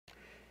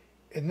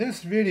In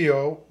this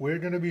video, we're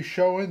going to be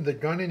showing the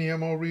gun and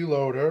ammo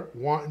reloader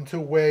wanting to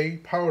weigh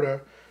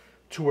powder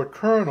to a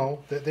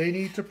kernel that they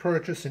need to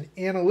purchase an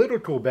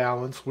analytical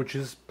balance, which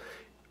is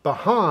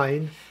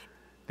behind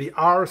the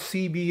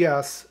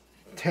RCBS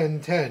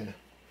 1010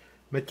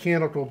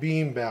 mechanical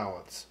beam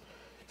balance.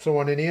 So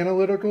on an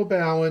analytical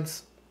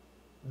balance,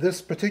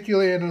 this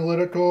particular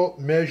analytical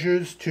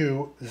measures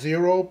to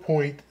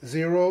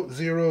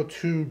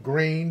 0.002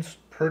 grains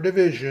per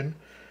division.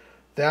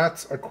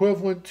 That's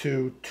equivalent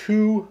to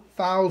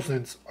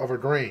 0.002 of a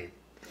grain.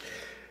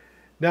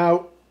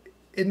 Now,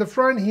 in the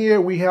front here,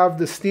 we have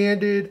the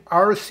standard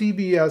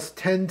RCBS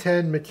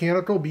 1010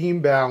 mechanical beam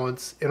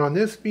balance. And on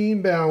this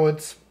beam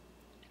balance,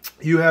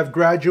 you have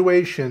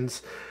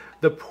graduations.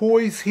 The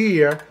poise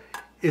here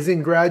is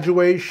in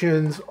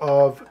graduations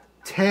of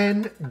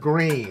 10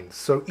 grains.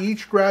 So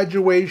each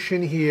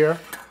graduation here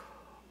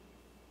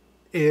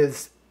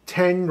is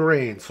 10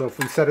 grains. So if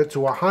we set it to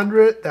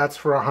 100, that's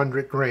for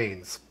 100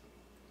 grains.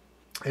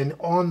 And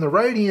on the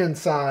right-hand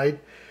side,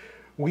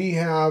 we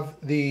have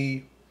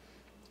the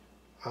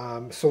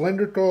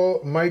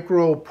cylindrical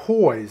micro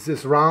poise,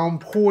 this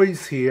round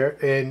poise here.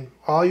 And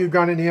all you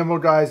gun and ammo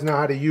guys know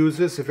how to use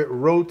this. If it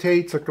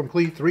rotates a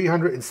complete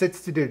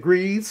 360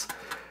 degrees,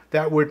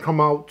 that would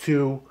come out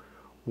to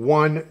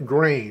 1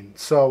 grain.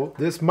 So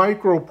this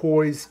micro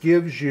poise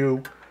gives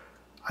you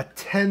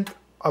 1/10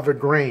 of a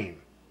grain.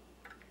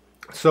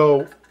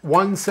 So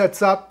one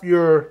sets up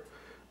your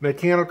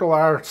mechanical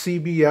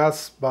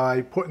RCBS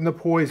by putting the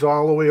poise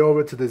all the way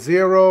over to the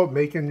 0,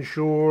 making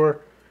sure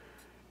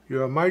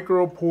your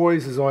micro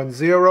poise is on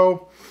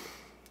 0,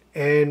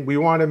 and we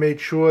want to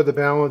make sure the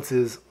balance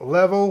is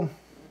level.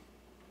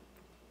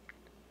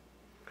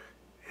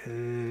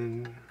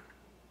 And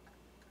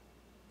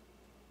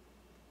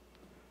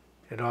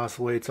it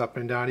oscillates up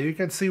and down. You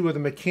can see with the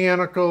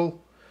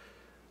mechanical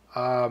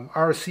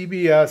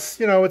RCBS,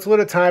 you know, it's a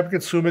little time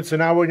consuming, so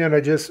now we're going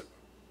to just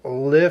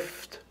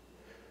lift,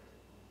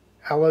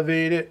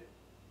 elevate it,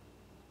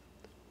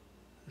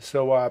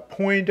 so our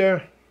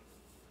pointer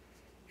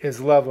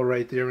is level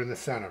right there in the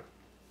center.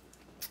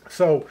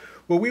 So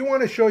what we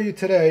want to show you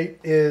today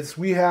is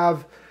we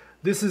have,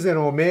 this is an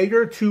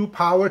Omega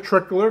Powder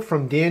Trickler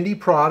from Dandy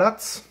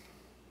Products,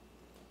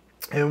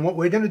 and what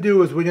we're going to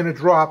do is we're going to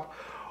drop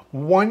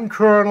 1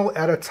 kernel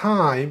at a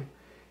time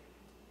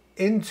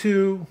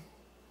into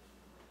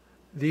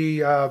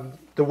the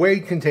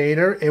weigh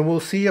container, and we'll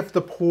see if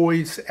the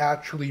poise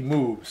actually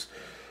moves.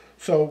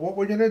 So what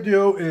we're going to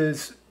do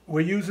is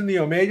we're using the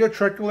Omega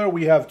Trickler.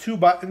 We have 2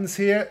 buttons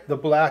here. The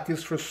black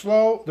is for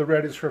slow, the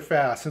red is for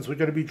fast. Since we're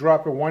going to be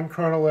dropping 1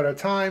 kernel at a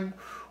time,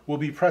 we'll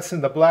be pressing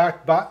the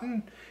black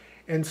button.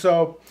 And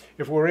so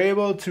if we're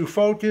able to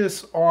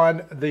focus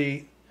on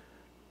the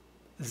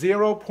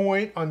 0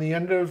 point on the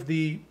end of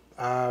the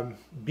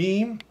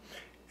beam,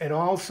 and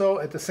also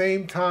at the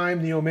same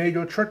time the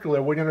Omega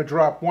Trickler, we're going to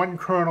drop 1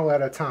 kernel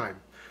at a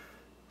time.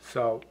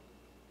 So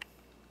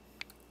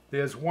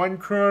there's 1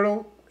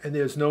 kernel and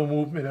there's no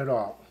movement at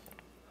all.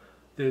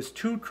 There's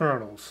 2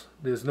 kernels,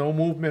 there's no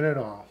movement at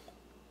all.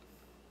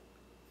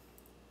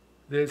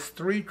 There's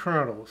 3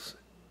 kernels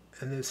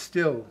and there's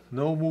still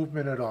no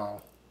movement at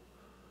all.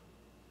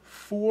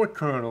 4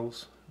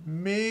 kernels,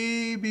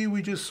 maybe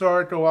we just saw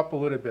it go up a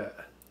little bit.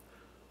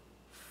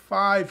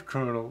 5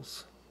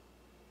 kernels.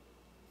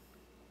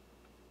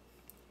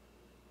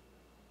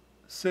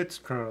 6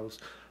 kernels.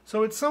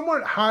 So it's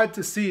somewhat hard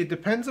to see. It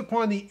depends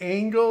upon the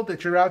angle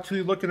that you're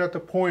actually looking at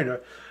the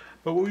pointer.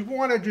 But what we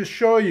want to just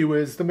show you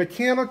is the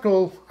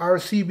mechanical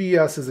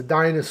RCBS is a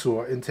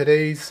dinosaur in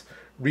today's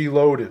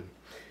reloading.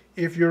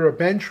 If you're a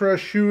bench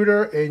rush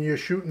shooter and you're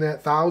shooting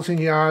at 1,000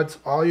 yards,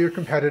 all your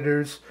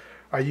competitors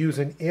are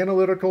using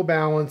analytical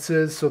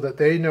balances so that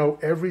they know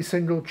every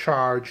single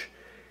charge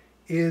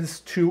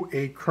is to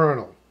a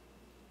kernel.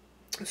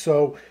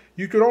 So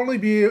you're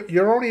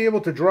only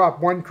able to drop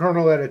 1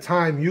 kernel at a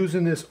time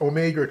using this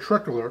Omega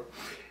Trickler.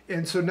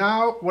 And so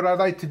now what I'd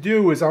like to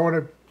do is I want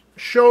to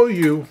show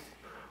you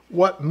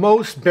what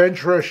most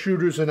bench rush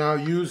shooters are now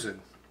using.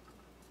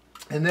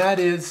 And that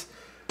is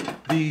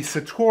the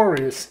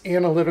Sartorius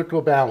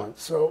analytical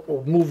balance. So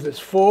we'll move this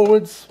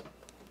forwards.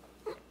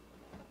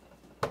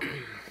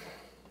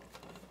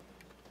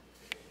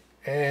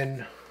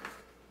 And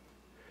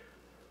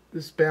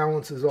this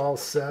balance is all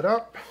set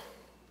up.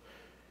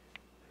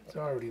 It's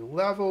already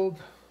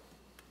leveled.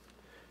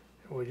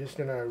 And we're just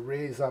going to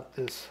raise up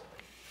this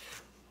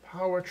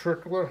power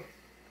trickler.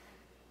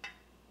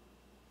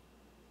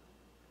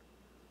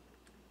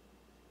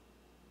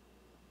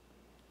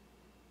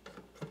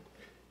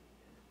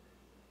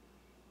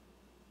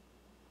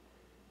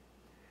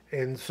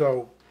 And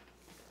so,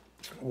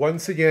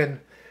 once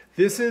again,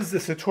 this is the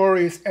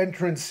Sartorius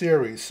Entris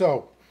series.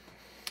 So,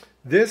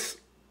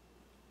 this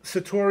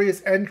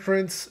Sartorius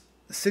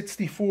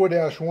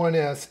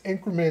Entris64-1S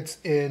increments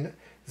in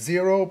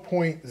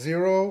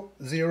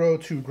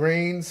 0.002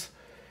 grains.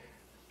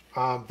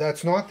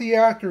 That's not the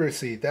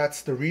accuracy,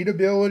 that's the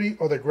readability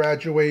or the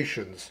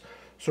graduations.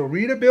 So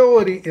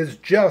readability is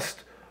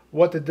just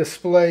what the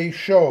display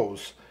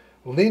shows.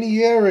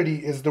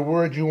 Linearity is the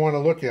word you want to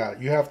look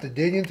at. You have to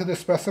dig into the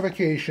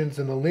specifications,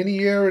 and the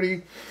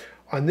linearity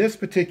on this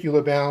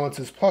particular balance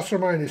is plus or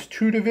minus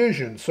 2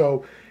 divisions.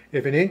 So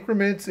if it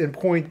increments in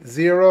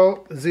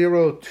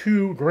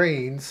 0.002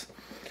 grains,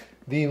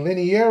 the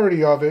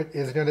linearity of it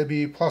is going to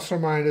be plus or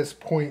minus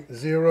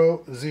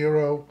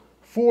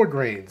 0.004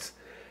 grains.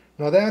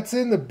 Now that's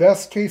in the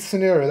best case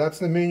scenario. That's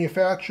the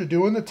manufacturer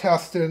doing the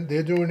testing.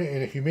 They're doing it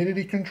in a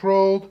humidity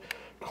controlled,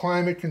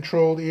 climate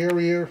controlled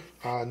area,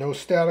 no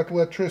static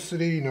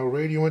electricity, no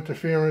radio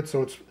interference,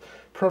 so it's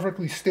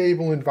perfectly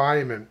stable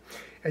environment.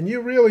 And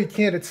you really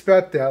can't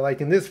expect that.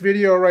 Like in this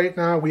video right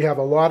now, we have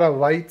a lot of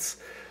lights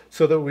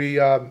so that we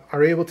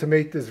are able to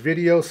make this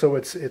video, so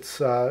it's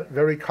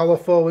very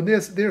colorful, and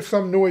there's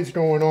some noise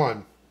going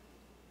on.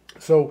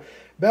 So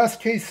best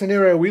case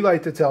scenario we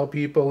like to tell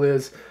people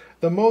is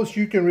the most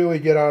you can really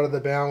get out of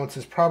the balance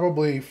is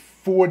probably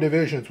 4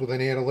 divisions with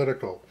an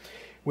analytical.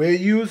 We're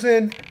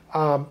using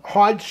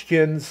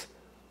Hodgkin's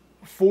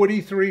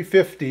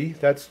 4350,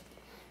 that's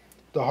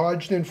the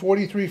Hodgkin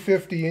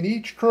 4350, and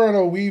each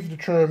kernel we've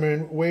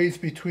determined weighs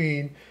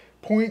between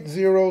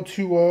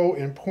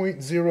 0.020 and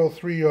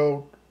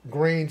 0.030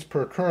 grains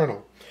per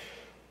kernel.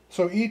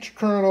 So each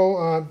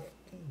kernel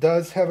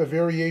does have a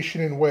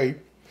variation in weight.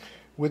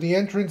 With the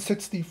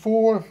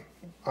Entris64,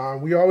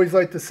 we always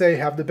like to say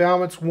have the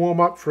balance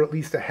warm up for at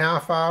least a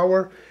half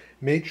hour.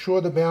 Make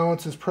sure the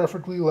balance is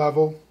perfectly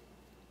level.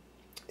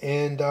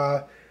 And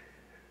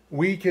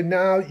we can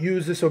now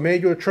use this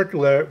Omega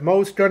Trickler.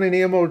 Most gun and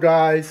ammo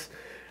guys,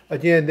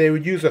 again, they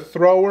would use a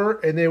thrower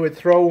and they would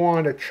throw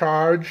on a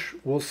charge.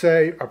 We'll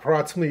say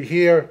approximately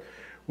here,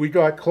 we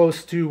got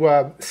close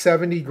to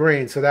 70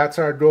 grains, so that's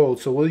our goal.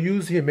 So we'll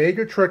use the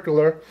Omega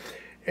Trickler,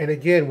 and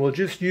again, we'll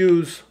just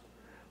use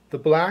the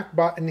black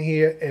button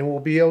here, and we'll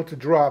be able to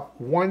drop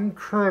 1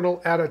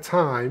 kernel at a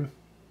time,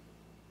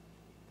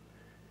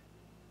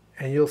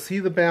 and you'll see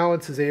the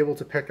balance is able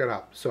to pick it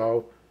up.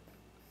 So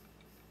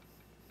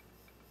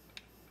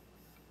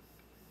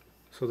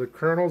the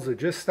kernels are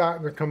just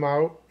starting to come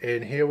out,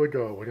 and here we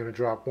go. We're going to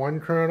drop 1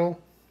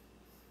 kernel,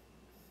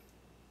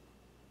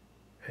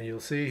 and you'll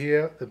see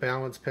here the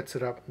balance picks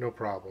it up, no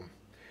problem.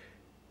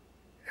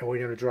 And we're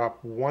going to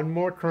drop 1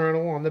 more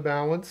kernel on the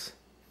balance.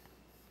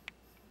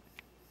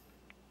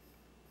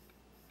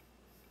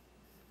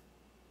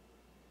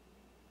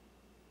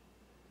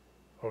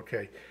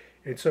 Okay,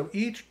 and so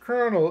each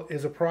kernel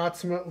is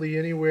approximately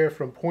anywhere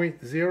from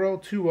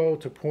 0.020 to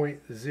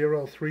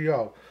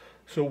 0.030.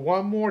 So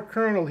 1 more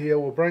kernel here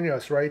will bring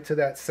us right to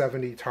that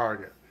 70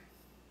 target.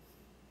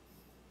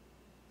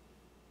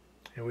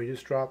 And we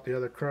just drop the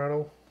other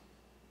kernel,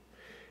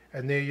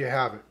 and there you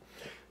have it.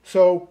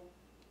 So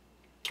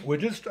we're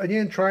just,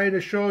 again, trying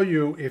to show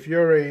you if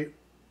you're a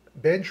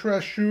bench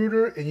rest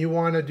shooter and you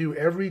want to do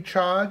every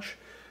charge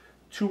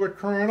to a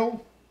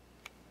kernel,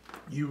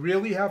 you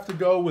really have to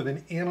go with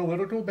an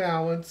analytical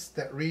balance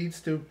that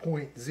reads to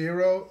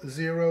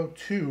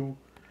 0.002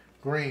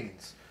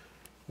 grains.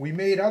 We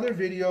made other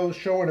videos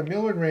showing a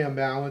milligram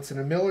balance, and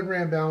a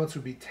milligram balance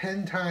would be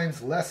 10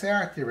 times less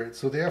accurate.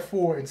 So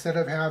therefore, instead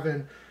of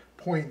having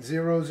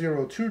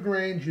 0.002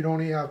 grains, you'd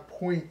only have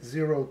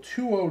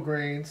 0.020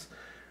 grains.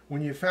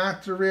 When you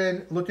factor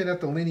in looking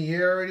at the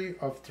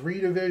linearity of 3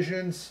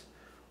 divisions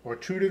or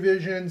 2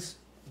 divisions,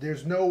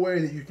 there's no way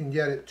that you can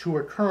get it to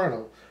a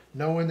kernel,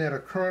 knowing that a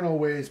kernel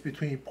weighs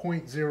between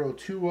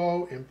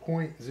 0.020 and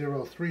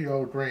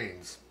 0.030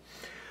 grains.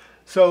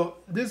 So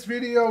this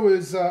video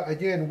is,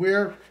 again,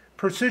 where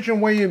precision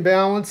weighing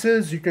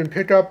balances. You can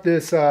pick up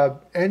this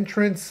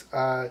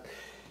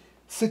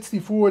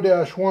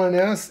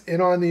Entris64-1S,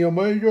 and on the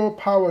Omega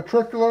Power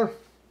Trickler,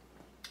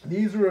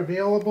 these are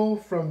available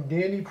from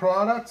Danny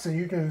Products, and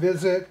you can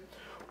visit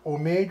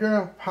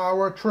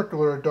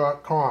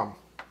omegapowertrickler.com.